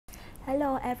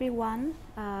Hello everyone.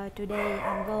 Today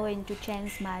I'm going to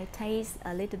change my taste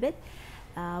a little bit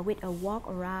with a walk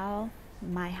around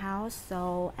my house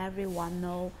so everyone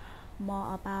know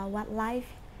more about what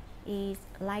life is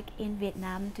like in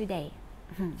Vietnam today.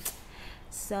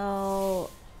 So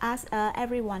as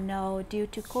everyone know, due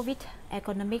to COVID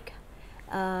economic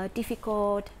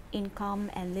difficult income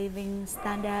and living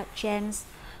standard change,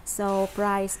 so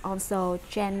price also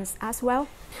change as well.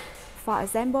 For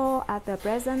example, at the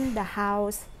present, the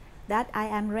house that I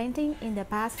am renting in the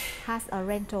past has a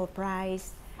rental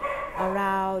price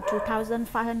around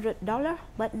 $2,500,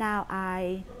 but now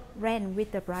I rent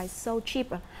with the price so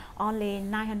cheap, only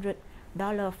 $900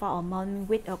 for a month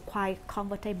with a quite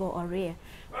comfortable area.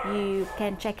 You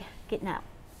can check it now.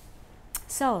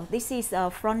 So this is a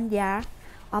front yard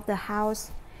of the house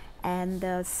and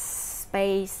the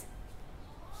space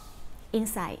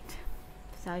inside.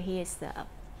 So here's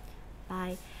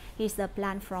the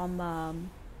plan from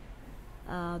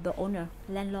the owner,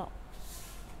 landlord.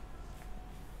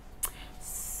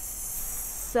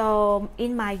 So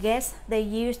in my guess, there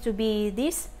used to be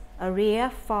this area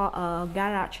for a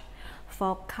garage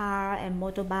for car and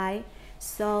motorbike.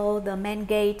 So the main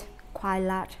gate quite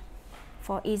large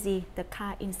for easy the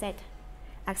car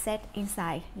access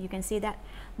inside. You can see that.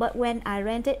 But when I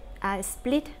rent it, I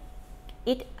split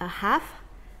it a half.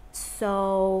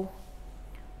 So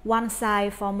one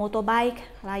side for motorbike,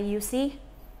 like you see,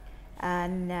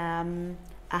 and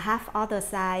a half other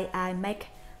side I make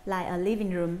like a living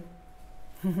room.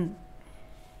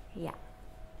 Yeah,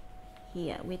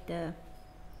 here with the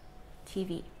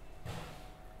TV.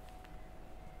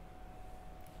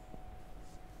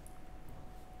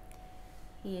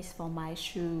 Here's for my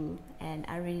shoe, and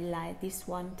I really like this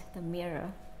one, the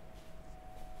mirror.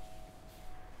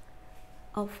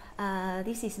 Oh,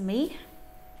 this is me,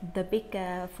 the big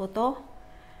photo,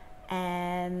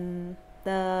 and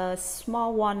the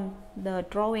small one, the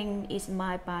drawing is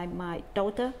by my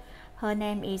daughter. Her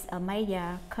name is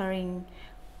Amaya Kering.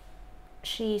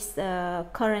 She's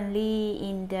currently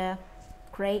in the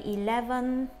grade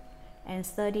 11 and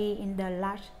study in the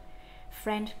large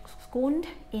French school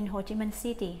in Chi Minh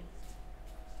City.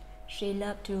 She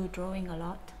loves to drawing a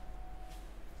lot.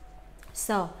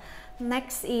 So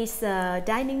next is the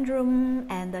dining room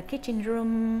and the kitchen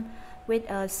room with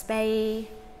a space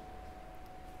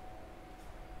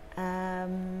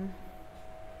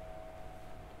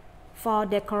for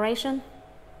decoration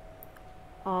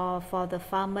or for the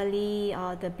family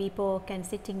or the people can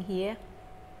sitting here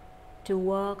to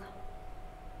work.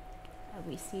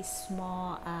 We see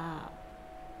small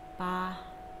bar,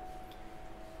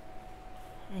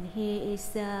 and here is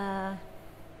the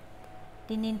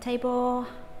dining table.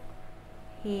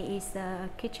 Here is the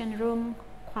kitchen room,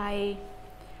 quite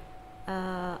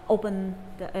open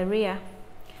the area,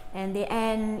 and the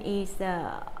end is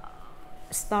the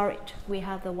storage. We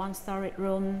have the one storage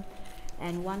room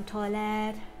and one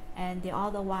toilet, and the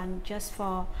other one just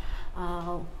for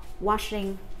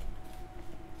washing,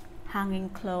 hanging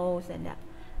clothes, and that,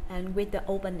 and with the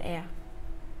open air,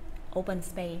 open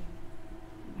space.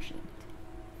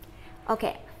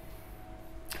 Okay.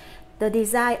 The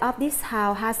design of this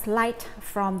house has light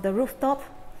from the rooftop.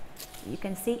 You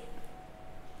can see.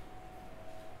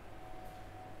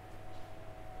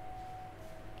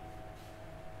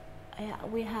 Yeah,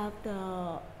 we have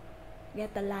the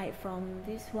get the light from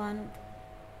this one.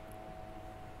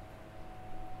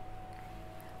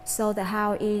 So the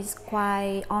house is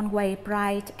quite always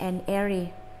bright and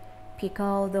airy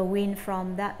because the wind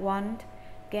from that one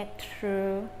get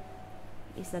through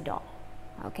is the door.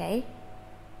 Okay.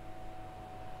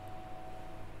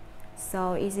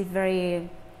 So it's very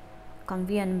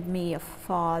convenient me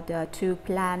for to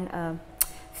plant a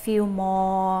few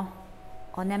more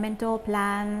ornamental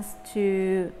plants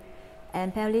to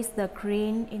embellish the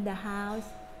green in the house.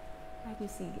 Like you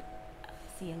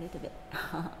see a little bit.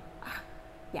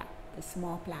 Yeah, the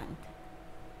small plant.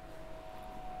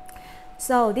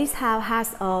 So this house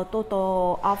has a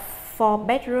total of 4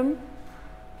 bedrooms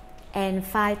and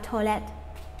 5 toilets.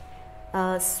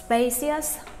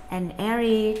 Spacious and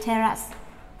airy terrace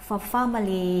for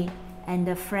family and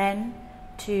the friend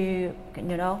to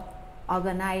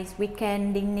organize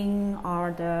weekend dining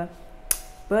or the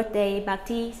birthday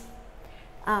parties.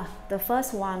 The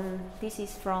first one, this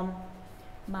is from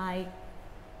my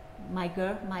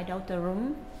daughter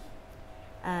room,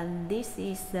 and this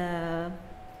is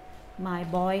my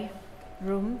boy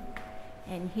room,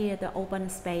 and here the open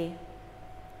space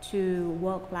to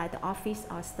work like the office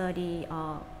or study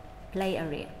or play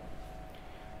area.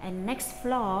 And next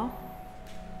floor,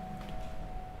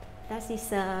 that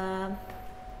is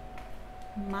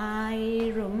my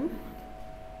room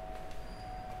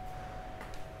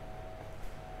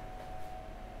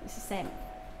same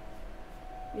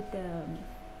with the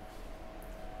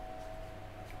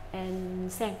and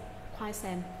same, quite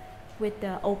same with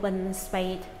the open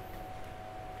space.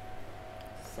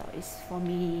 So it's for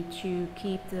me to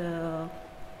keep the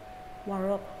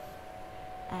wardrobe.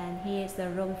 And here is the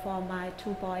room for my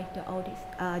two boys, the oldest,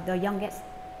 the youngest,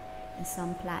 and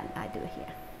some plant I do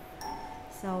here.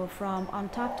 So from on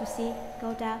top to see,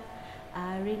 go down,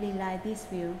 I really like this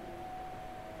view.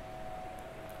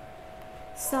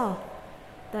 So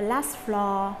the last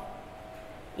floor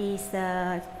is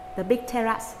the big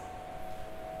terrace.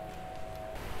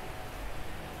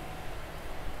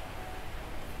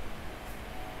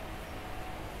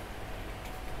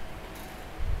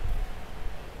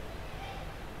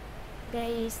 There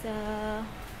is the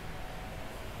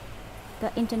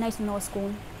international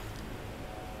school,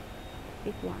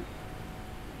 big one.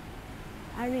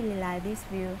 I really like this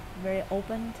view, very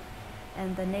open,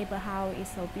 and the neighbor house is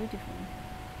so beautiful,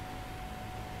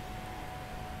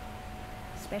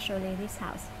 especially this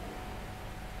house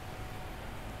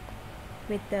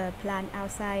with the plant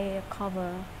outside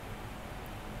cover.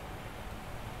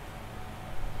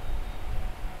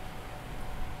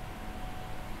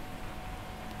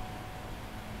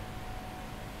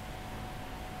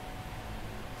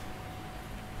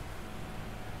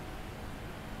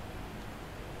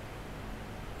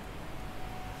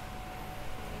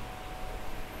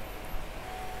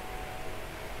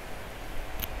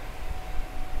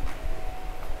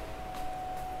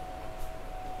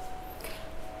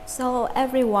 So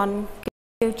everyone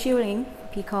still chilling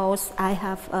because I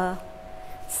have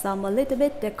some a little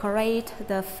bit decorate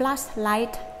the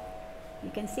flashlight. You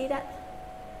can see that.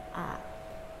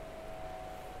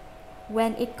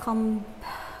 When it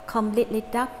completely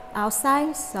dark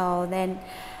outside, so then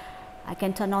I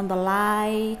can turn on the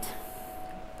light,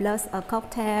 plus a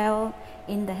cocktail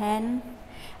in the hand.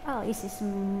 Oh, this is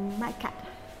my cat.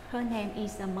 Her name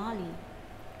is Molly,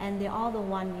 and the other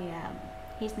one,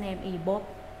 his name is Bob,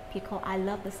 because I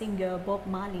love the singer Bob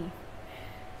Marley.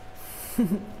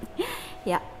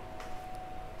 Yeah.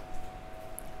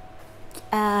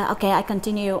 Okay, I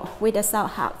continue with the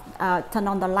sound house. Turn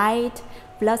on the light,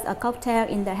 plus a cocktail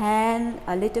in the hand,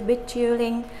 a little bit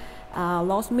chilling,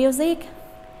 lost music,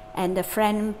 and the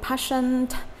friend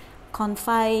patient,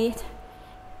 confide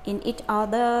in each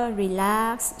other,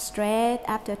 relax, stress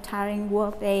after tiring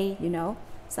work day, you know.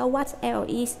 So what else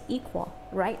is equal,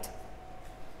 right?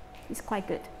 It's quite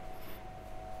good.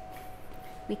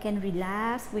 We can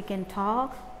relax, we can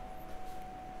talk,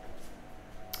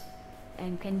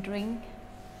 and can drink.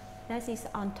 That is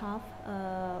on top,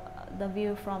 the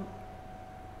view from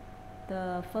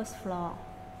the first floor.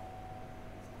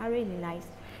 I really like.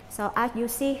 So as you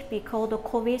see, because the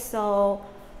COVID, so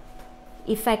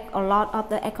affect a lot of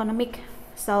the economic.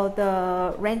 So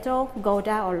the rental go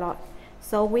down a lot.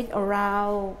 So with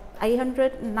around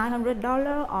 $800,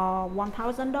 $900 or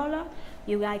 $1,000,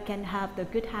 you guys can have the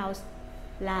good house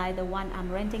like the one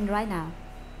I'm renting right now.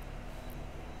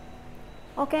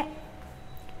 Okay,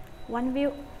 one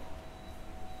view.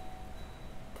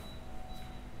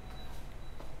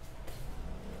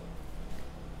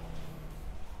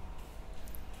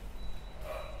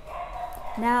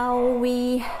 Now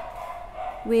we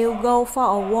will go for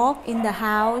a walk in the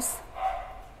house.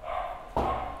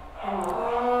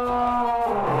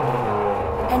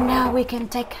 And now we can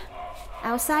take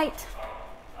outside.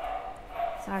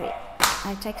 Sorry,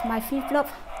 I take my flip-flop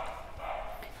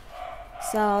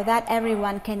so that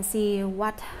everyone can see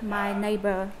what my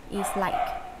neighbor is like.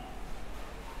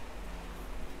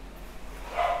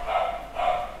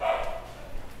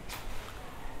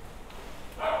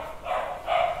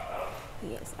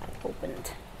 Yes, I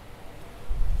opened.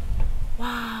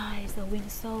 Wow, is the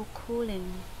wind so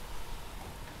cooling.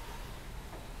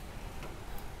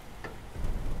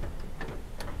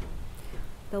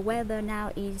 The weather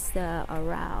now is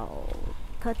around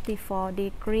 34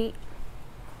 degrees.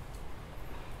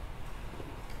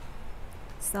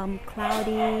 Some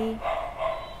cloudy,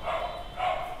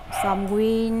 some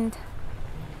wind,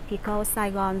 because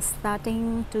Saigon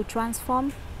starting to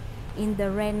transform in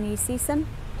the rainy season.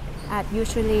 It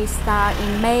usually start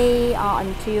in May or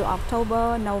until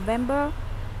October, November.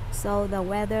 So the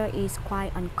weather is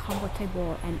quite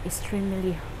uncomfortable and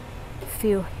extremely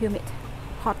feel humid,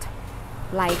 hot,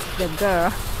 like the girl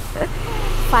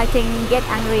fighting, get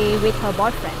angry with her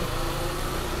boyfriend.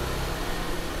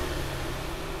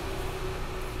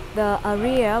 The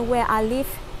area where I live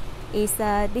is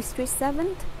District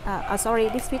 7,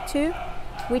 District 2,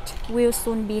 which will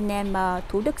soon be named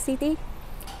Thủ Đức City,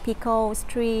 because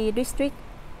 3 districts,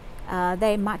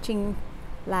 they matching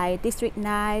like District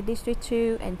 9, District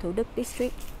 2, and Thủ Đức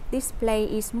District. this place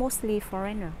is mostly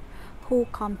foreigner who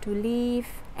come to live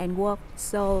and work,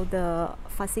 so the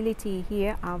facility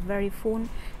here are very full,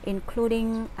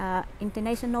 including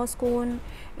international school,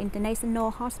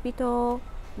 international hospital,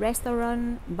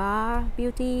 restaurant, bar,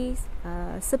 beauty,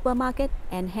 supermarket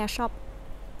and hair shop.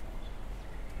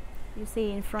 You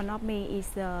see in front of me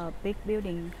is a big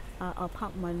building,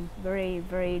 apartment,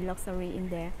 very luxury in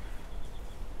there.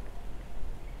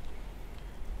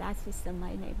 That is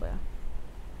my neighbor.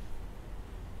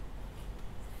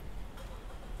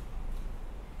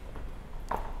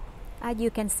 As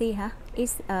you can see,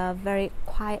 it's very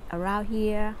quiet around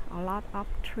here, a lot of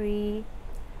tree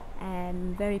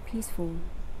and very peaceful.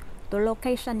 The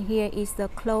location here is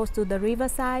close to the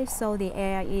riverside, so the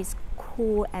air is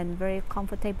cool and very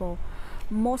comfortable.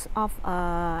 Most of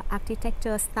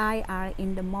architecture style are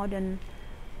in the modern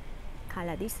kind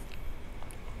of this.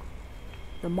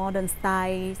 The modern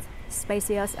style,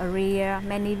 spacious area,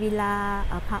 many villa,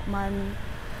 apartment,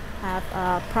 have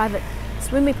a private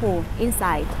swimming pool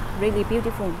inside, really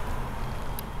beautiful.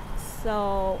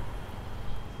 So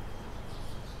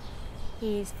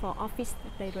is for office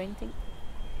that they renting,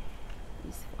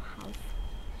 is for house.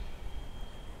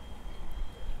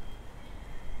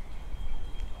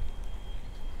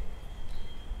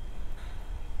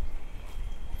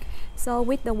 So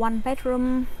with the 1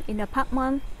 bedroom in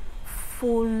apartment,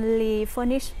 fully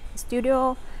furnished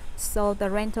studio, so the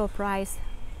rental price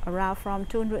around from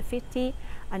 $250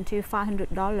 until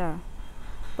 $500.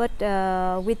 But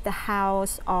with the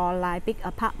house or like big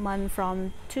apartment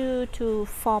from 2 to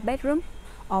 4 bedroom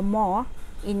or more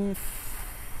in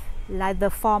like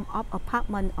the form of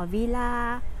apartment or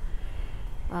villa,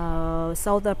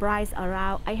 so the price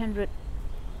around $800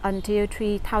 until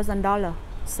 $3,000.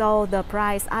 So the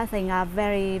price I think are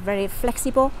very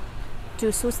flexible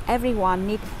to suit everyone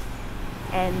need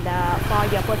and for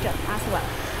your budget as well.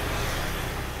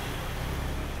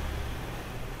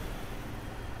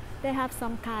 They have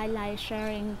some kind like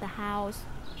sharing the house,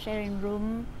 sharing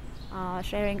room,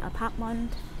 sharing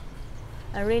apartment.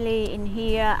 Really in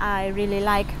here I really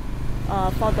like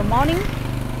for the morning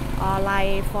or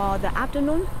like for the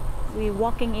afternoon. We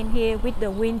walking in here with the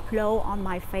wind blow on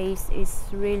my face is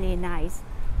really nice.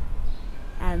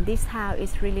 And this house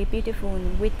is really beautiful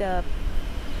with the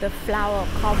flower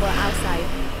cover outside.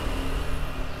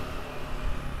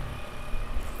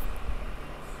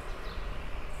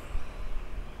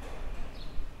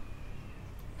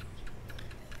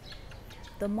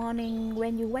 The morning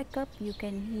when you wake up, you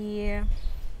can hear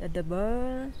the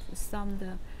birds,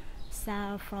 the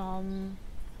sound from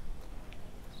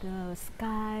the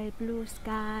sky, blue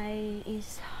sky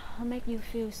is make you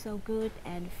feel so good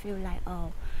and feel like,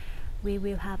 oh, we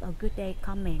will have a good day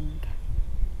coming.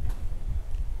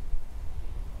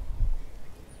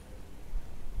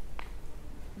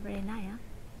 Very nice, huh?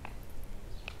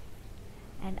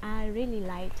 And I really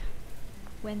liked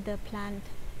when the plant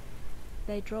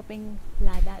they dropping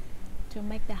like that to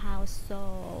make the house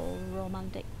so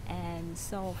romantic and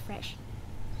so fresh.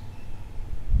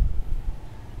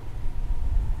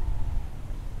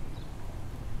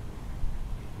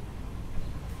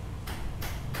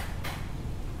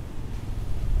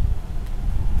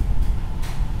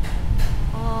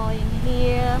 In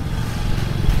here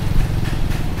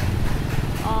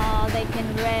they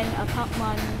can rent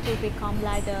apartment to become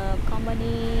like the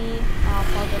company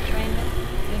for the trainer.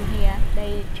 In here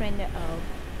they train the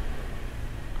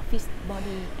office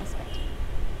body aspect,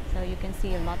 so you can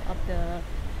see a lot of the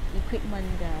equipment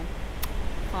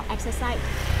for exercise.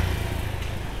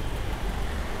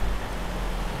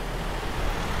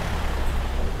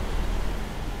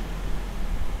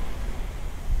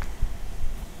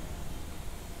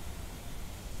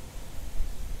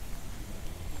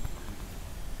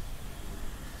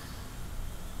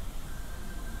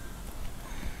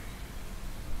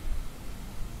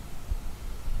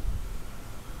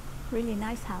 Really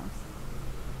nice house.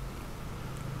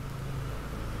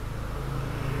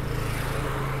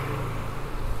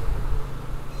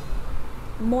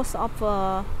 Most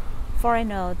of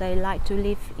foreigners they like to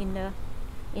live in the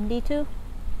India too,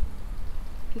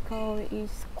 because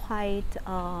it's quite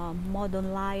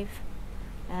modern life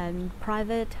and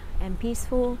private and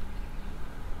peaceful.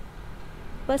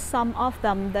 But some of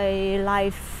them they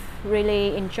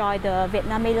really enjoy the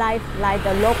Vietnamese life, like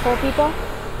the local people.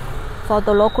 For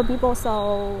the local people,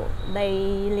 so they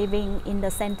living in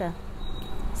the center,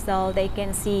 so they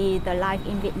can see the life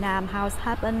in Vietnam, how it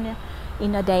happen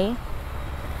in a day.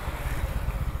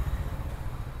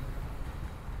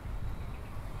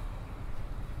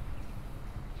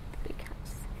 Big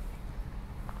house.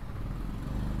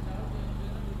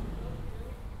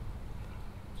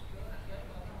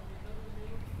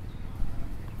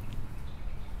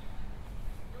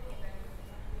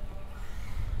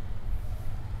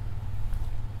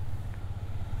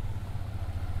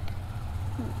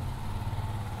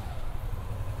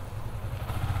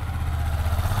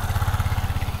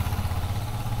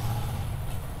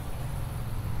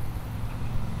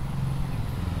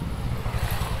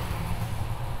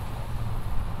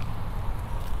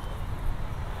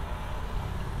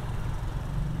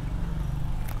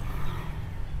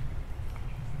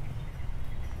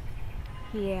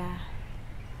 Yeah,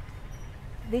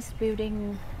 this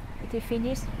building it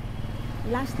finished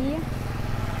last year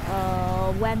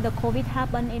when the COVID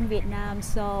happened in Vietnam,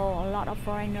 so a lot of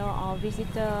foreigner or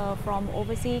visitor from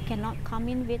overseas cannot come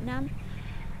in Vietnam.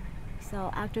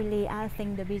 So actually I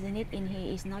think the business in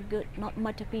here is not good. Not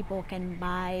much people can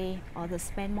buy or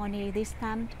spend money this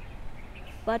time.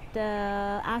 But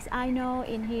as I know,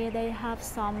 in here they have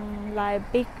some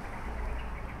like big,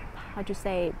 how to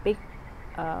say, big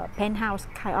penthouse,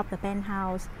 kind of the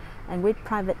penthouse, and with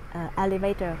private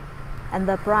elevator. And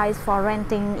the price for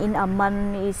renting in a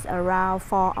month is around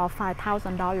 $4,000 or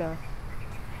 $5,000.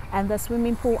 And the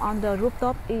swimming pool on the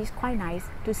rooftop is quite nice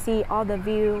to see all the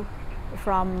view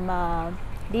from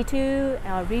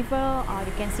D2 river, or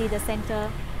you can see the center.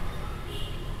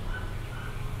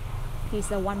 Here's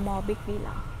one more big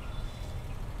villa.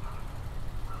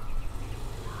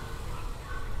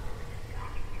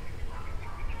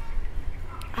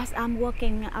 As I'm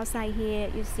walking outside here,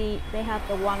 you see they have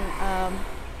the one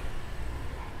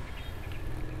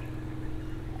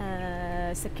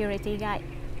security guy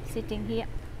sitting here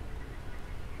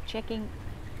checking.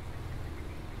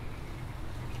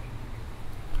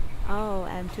 Oh,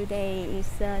 and today is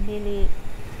nearly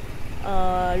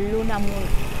lunar moon,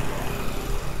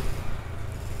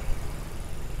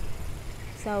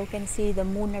 so you can see the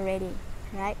moon already,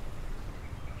 right?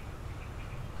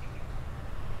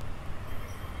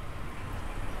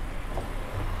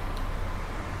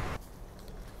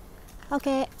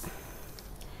 Okay,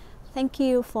 thank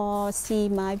you for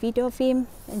seeing my video film,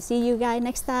 and see you guys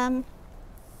next time.